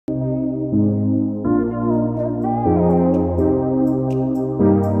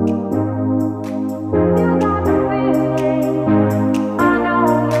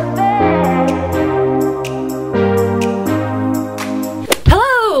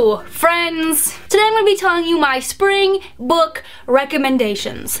Hello, friends! Today I'm going to be telling you my spring book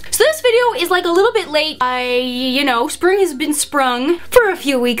recommendations. So this video is like a little bit late. Spring has been sprung for a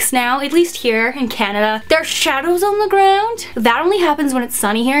few weeks now, at least here in Canada. There are shadows on the ground. That only happens when it's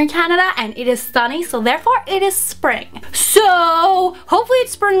sunny here in Canada, and it is sunny, so therefore it is spring. So hopefully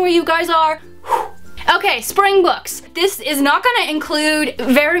it's spring where you guys are. Okay, spring books. This is not gonna include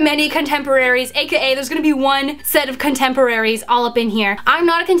very many contemporaries, aka there's gonna be one set of contemporaries all up in here. I'm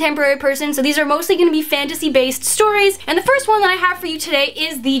not a contemporary person, so these are mostly gonna be fantasy-based stories, and the first one that I have for you today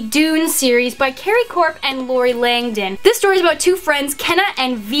is the Dune series by Carrie Corp and Lori Langdon. This story is about two friends, Kenna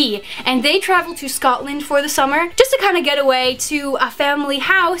and V, and they travel to Scotland for the summer just to kind of get away to a family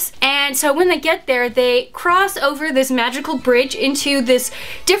house, and so when they get there, they cross over this magical bridge into this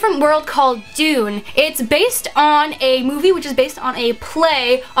different world called Dune. It's based on a movie which is based on a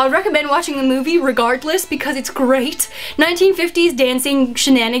play. I would recommend watching the movie regardless because it's great. 1950s dancing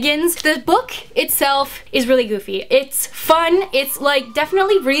shenanigans. The book itself is really goofy. It's fun. It's like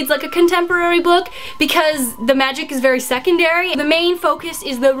definitely reads like a contemporary book because the magic is very secondary. The main focus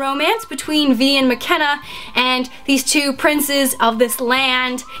is the romance between V and McKenna and these two princes of this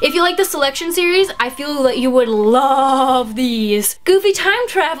land. If you like the Selection series, I feel that you would love these. Goofy time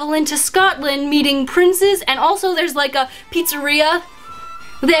travel into Scotland meeting princes, and also there's like a pizzeria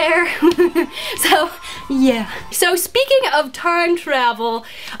there. So yeah. So speaking of time travel,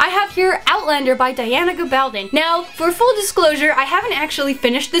 I have here Outlander by Diana Gabaldon. Now, for full disclosure, I haven't actually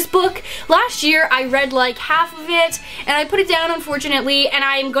finished this book. Last year I read like half of it and I put it down, unfortunately, and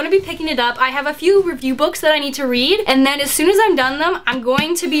I'm going to be picking it up. I have a few review books that I need to read, and then as soon as I'm done them, I'm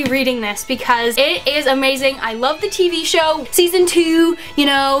going to be reading this because it is amazing. I love the TV show. Season 2, you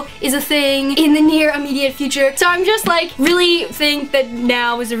know, is a thing in the near immediate future. So I'm just like really think that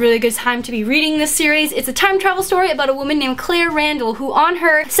now is a really good time to be reading this series. It's a time travel story about a woman named Claire Randall who on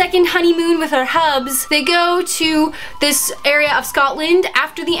her second honeymoon with her hubs, they go to this area of Scotland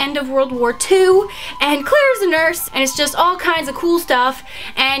after the end of World War II, and Claire's a nurse and it's just all kinds of cool stuff,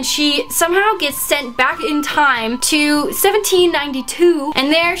 and she somehow gets sent back in time to 1792,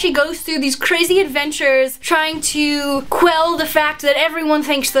 and there she goes through these crazy adventures trying to quell the fact that everyone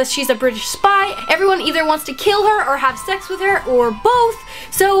thinks that she's a British spy. Everyone either wants to kill her or have sex with her or both.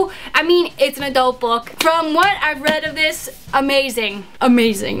 So, I mean, it's an adult book. From what I've read of this, amazing.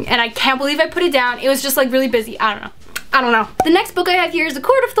 Amazing. And I can't believe I put it down. It was just like really busy. I don't know. The next book I have here is The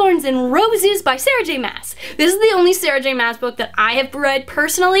Court of Thorns and Roses by Sarah J Maas. This is the only Sarah J Maas book that I have read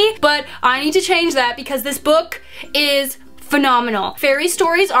personally, but I need to change that because this book is phenomenal. Fairy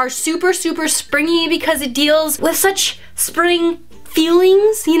stories are super, super springy because it deals with such spring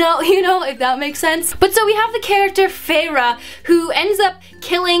feelings, you know, if that makes sense. But so we have the character Feyre, who ends up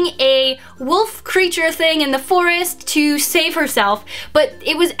killing a wolf creature thing in the forest to save herself, but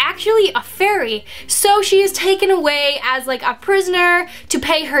it was actually a fairy. So she is taken away as like a prisoner to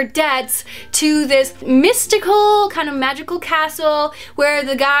pay her debts to this mystical kind of magical castle where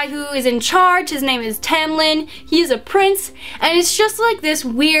the guy who is in charge, his name is Tamlin, he is a prince, and it's just like this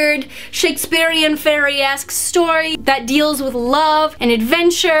weird Shakespearean fairy-esque story that deals with love and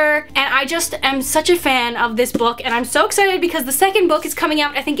adventure, and I just am such a fan of this book, and I'm so excited because the second book is coming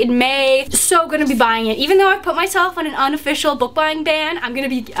out I think in May. So gonna be buying it. Even though I've put myself on an unofficial book buying ban, I'm gonna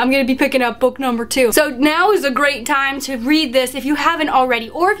be picking up book number 2. So now is a great time to read this if you haven't already,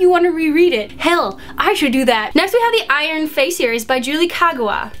 or if you want to reread it. Hell, I should do that. Next we have the Iron Fae series by Julie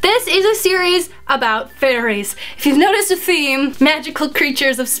Kagawa. This is a series about fairies. If you've noticed a theme, magical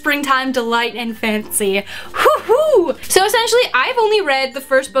creatures of springtime delight and fancy. Woohoo! So essentially I've only read the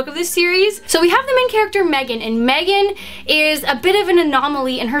first book of this series. So we have the main character Megan, and Megan is a bit of an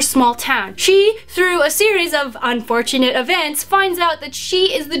anomaly in her small town. She, through a series of unfortunate events, finds out that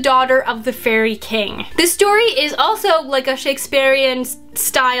she is the daughter of the Fairy King. This story is also like a Shakespearean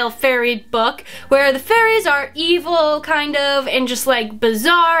style fairy book where the fairies are evil kind of and just like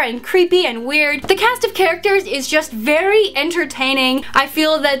bizarre and creepy and weird. The cast of characters is just very entertaining. I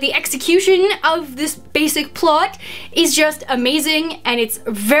feel that the execution of this basic plot is just amazing, and it's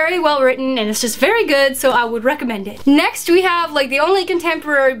very well written and it's just very good, so I would recommend it. Next we have like the only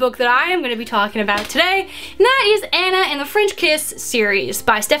contemporary book that I am going to be talking about today, and that is Anna and the French Kiss series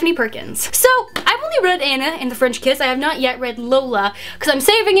by Stephanie Perkins. So I've only read Anna and the French Kiss. I have not yet read Lola because I'm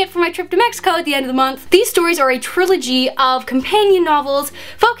saving it for my trip to Mexico at the end of the month. These stories are a trilogy of companion novels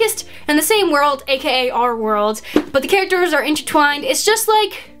focused in the same world, aka our world, but the characters are intertwined. It's just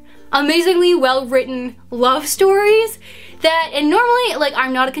like amazingly well written love stories that, and normally, like,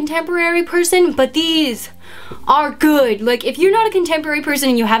 I'm not a contemporary person, but these are good. Like, if you're not a contemporary person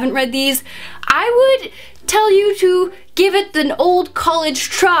and you haven't read these, I would tell you to give it an old college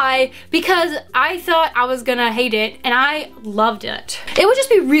try, because I thought I was gonna hate it and I loved it. It would just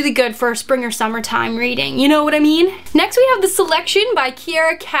be really good for spring or summertime reading, you know what I mean? Next we have The Selection by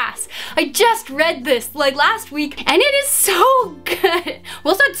Kiera Cass. I just read this like last week and it is so good.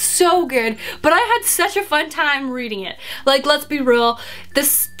 Well, it's not so good, but I had such a fun time reading it. Like, let's be real,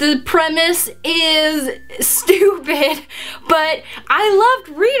 the premise is stupid, but I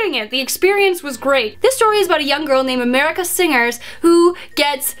loved reading it. The experience was great. This story is about a young girl named America Singers who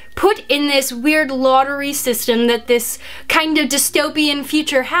gets put in this weird lottery system that this kind of dystopian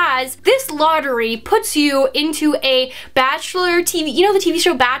future has. This lottery puts you into a Bachelor TV, you know, the TV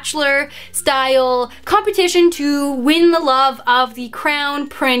show Bachelor style competition to win the love of the crown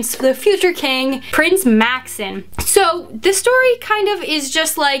prince, the future king, Prince Maxon. So this story kind of is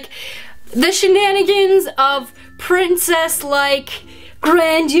just like the shenanigans of princess-like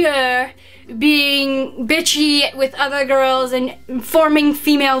grandeur, being bitchy with other girls and forming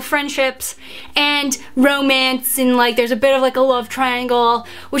female friendships and romance, and like there's a bit of like a love triangle,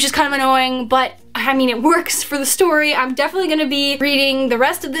 which is kind of annoying, but I mean, it works for the story. I'm definitely gonna be reading the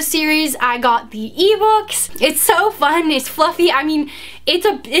rest of the series. I got the ebooks. It's so fun, it's fluffy. I mean,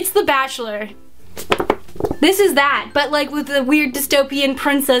 it's The Bachelor. This is that, but like with the weird dystopian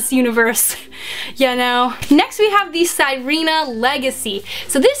princess universe, you know. Next we have the Sirena Legacy.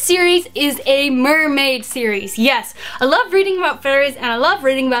 So this series is a mermaid series. Yes, I love reading about fairies and I love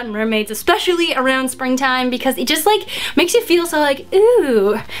reading about mermaids, especially around springtime, because it just like makes you feel so like,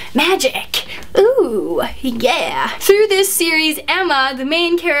 ooh, magic, ooh, yeah. Through this series, Emma, the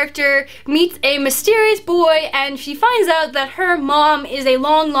main character, meets a mysterious boy and she finds out that her mom is a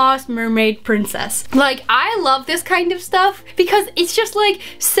long-lost mermaid princess. Like, I love this kind of stuff because it's just like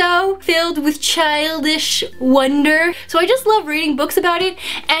so filled with childish wonder. So I just love reading books about it,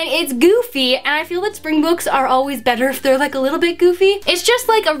 and it's goofy, and I feel that spring books are always better if they're like a little bit goofy. It's just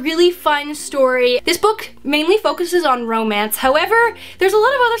like a really fun story. This book mainly focuses on romance. However, there's a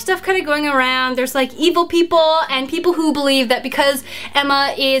lot of other stuff kind of going around. There's like evil people and people who believe that because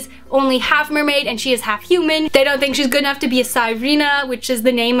Emma is only half mermaid and she is half human, they don't think she's good enough to be a Sirena, which is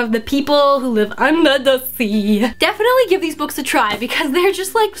the name of the people who live under the sea. Definitely give these books a try because they're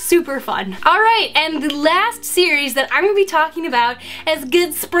just like super fun. Alright, and the last series that I'm gonna be talking about as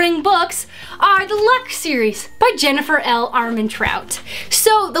good spring books are the Luck series by Jennifer L. Armentrout.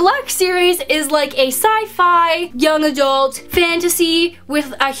 So the Luck series is like a sci-fi, young adult fantasy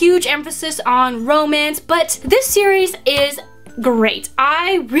with a huge emphasis on romance, but this series is great.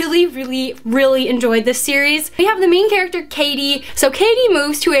 I really enjoyed this series. We have the main character, Katie. So Katie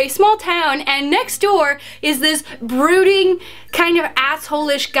moves to a small town and next door is this brooding kind of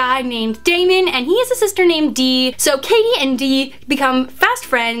asshole-ish guy named Damon, and he has a sister named Dee. So Katie and Dee become fast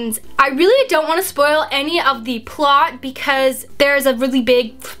friends. I really don't want to spoil any of the plot because there's a really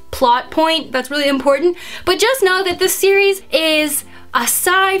big plot point that's really important, but just know that this series is a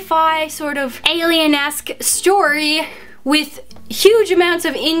sci-fi sort of alien-esque story with huge amounts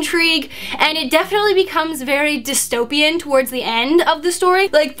of intrigue, and it definitely becomes very dystopian towards the end of the story.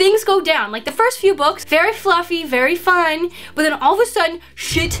 Like, things go down. Like, the first few books, very fluffy, very fun, but then all of a sudden,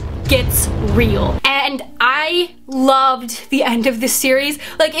 shit gets real. And I loved the end of this series.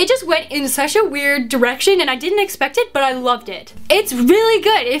 Like, it just went in such a weird direction, and I didn't expect it, but I loved it. It's really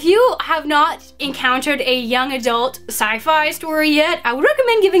good. If you have not encountered a young adult sci-fi story yet, I would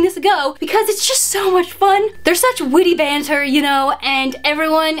recommend giving this a go because it's just so much fun. There's such witty banter, you know, and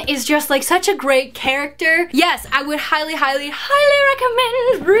everyone is just like such a great character. Yes, I would highly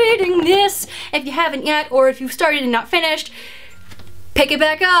recommend reading this if you haven't yet, or if you've started and not finished. Pick it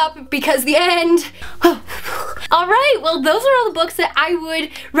back up because the end. Alright, well those are all the books that I would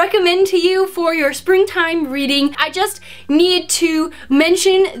recommend to you for your springtime reading. I just need to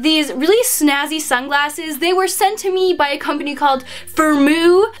mention these really snazzy sunglasses. They were sent to me by a company called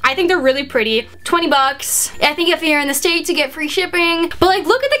Firmoo. I think they're really pretty. 20 bucks. I think if you're in the States you get free shipping. But like,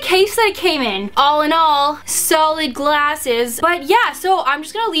 look at the case that it came in. All in all, solid glasses. But yeah, so I'm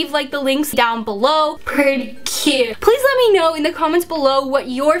just gonna leave like the links down below. Pretty cute. Please let me know in the comments below what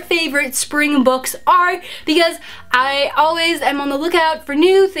your favorite spring books are, because I always am on the lookout for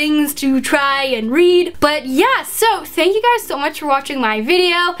new things to try and read. But yeah, so thank you guys so much for watching my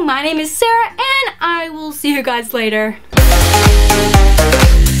video. My name is Sarah and I will see you guys later.